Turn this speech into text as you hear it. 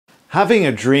Having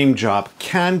a dream job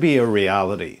can be a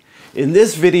reality. In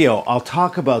this video, I'll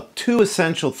talk about 2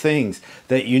 essential things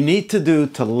that you need to do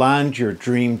to land your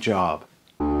dream job.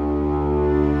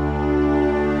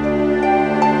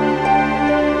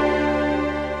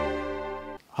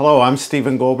 Hello, I'm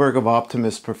Stephen Goldberg of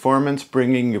Optimist Performance,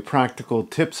 bringing you practical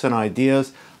tips and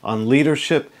ideas on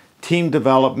leadership, team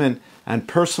development, and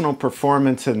personal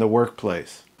performance in the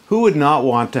workplace. Who would not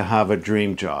want to have a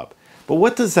dream job? But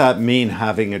what does that mean,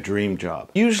 having a dream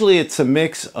job? Usually it's a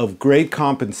mix of great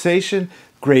compensation,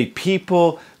 great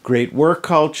people, great work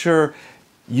culture,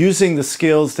 using the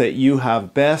skills that you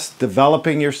have best,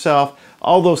 developing yourself,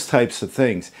 all those types of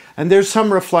things. And there's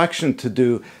some reflection to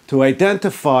do to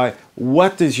identify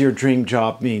what does your dream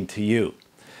job mean to you.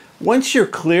 Once you're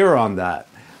clear on that,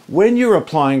 when you're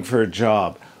applying for a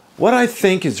job, what I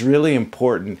think is really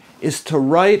important is to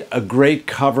write a great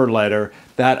cover letter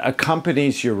that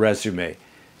accompanies your resume,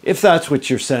 if that's what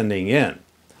you're sending in.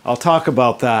 I'll talk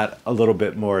about that a little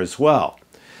bit more as well.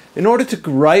 In order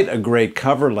to write a great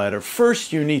cover letter,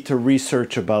 first you need to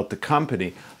research about the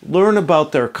company, learn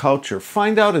about their culture,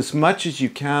 find out as much as you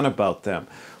can about them.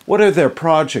 What are their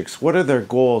projects? What are their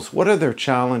goals? What are their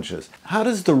challenges? How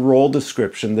does the role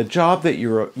description, the job that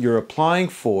you're applying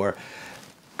for,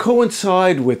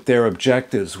 coincide with their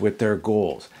objectives, with their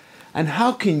goals? And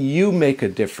how can you make a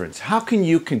difference? How can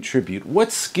you contribute? What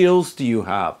skills do you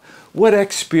have? What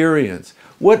experience?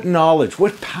 What knowledge?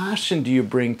 What passion do you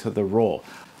bring to the role?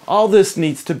 All this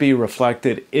needs to be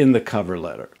reflected in the cover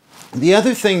letter. The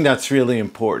other thing that's really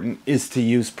important is to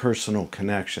use personal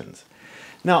connections.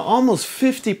 Now, almost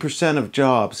 50% of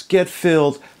jobs get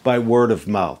filled by word of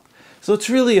mouth. So it's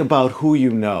really about who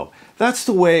you know. That's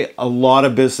the way a lot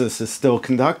of business is still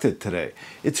conducted today.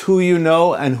 It's who you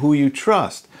know and who you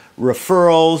trust.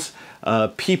 Referrals,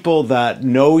 people that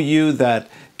know you, that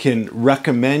can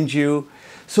recommend you.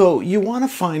 So you want to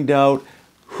find out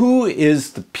who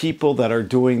is the people that are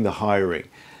doing the hiring.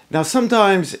 Now,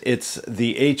 sometimes it's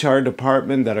the HR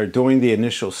department that are doing the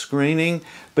initial screening,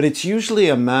 but it's usually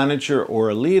a manager or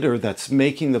a leader that's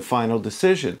making the final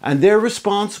decision. And they're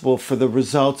responsible for the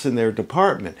results in their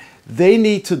department. They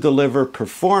need to deliver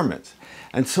performance.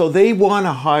 And so they want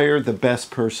to hire the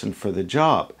best person for the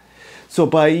job. So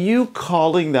by you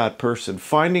calling that person,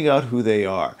 finding out who they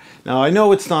are. Now, I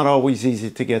know it's not always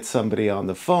easy to get somebody on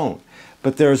the phone,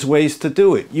 but there's ways to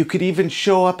do it. You could even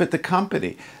show up at the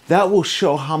company. That will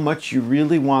show how much you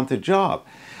really want the job.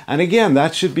 And again,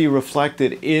 that should be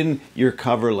reflected in your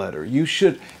cover letter. You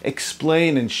should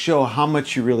explain and show how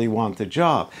much you really want the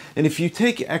job. And if you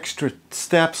take extra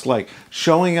steps like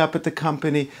showing up at the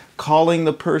company, calling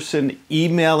the person,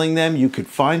 emailing them, you could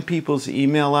find people's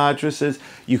email addresses,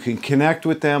 you can connect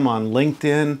with them on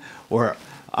LinkedIn or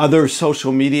other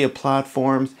social media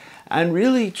platforms, and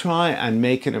really try and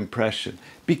make an impression.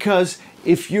 Because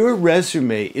if your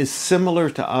resume is similar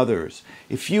to others,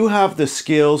 if you have the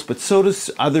skills, but so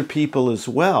does other people as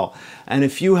well, and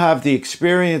if you have the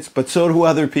experience, but so do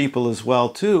other people as well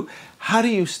too, how do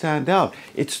you stand out?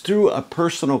 It's through a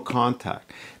personal contact.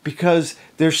 Because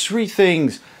there's 3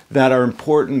 things that are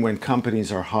important when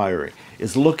companies are hiring,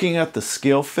 is looking at the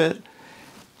skill fit,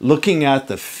 looking at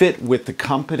the fit with the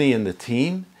company and the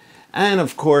team, and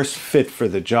of course, fit for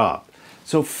the job.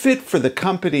 So fit for the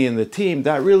company and the team,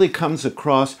 that really comes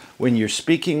across when you're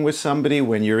speaking with somebody,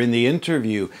 when you're in the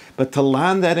interview. But to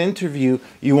land that interview,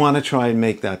 you want to try and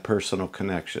make that personal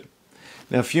connection.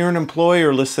 Now, if you're an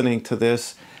employer listening to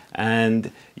this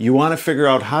and you want to figure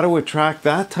out how to attract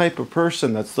that type of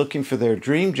person that's looking for their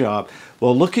dream job,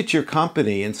 well, look at your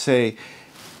company and say,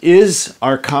 is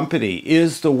our company,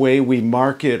 is the way we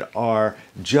market our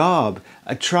job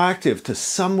attractive to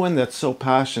someone that's so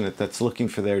passionate, that's looking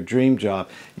for their dream job?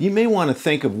 You may want to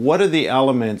think of what are the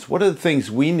elements, what are the things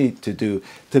we need to do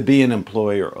to be an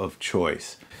employer of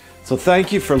choice. So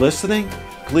thank you for listening.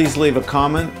 Please leave a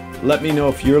comment. Let me know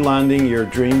if you're landing your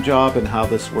dream job and how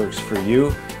this works for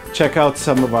you. Check out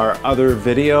some of our other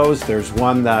videos. There's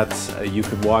one that you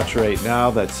could watch right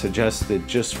now that's suggested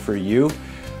just for you.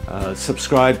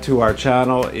 Subscribe to our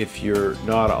channel if you're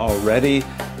not already,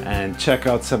 and check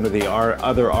out some of the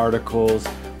other articles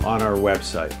on our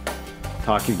website.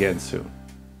 Talk again soon.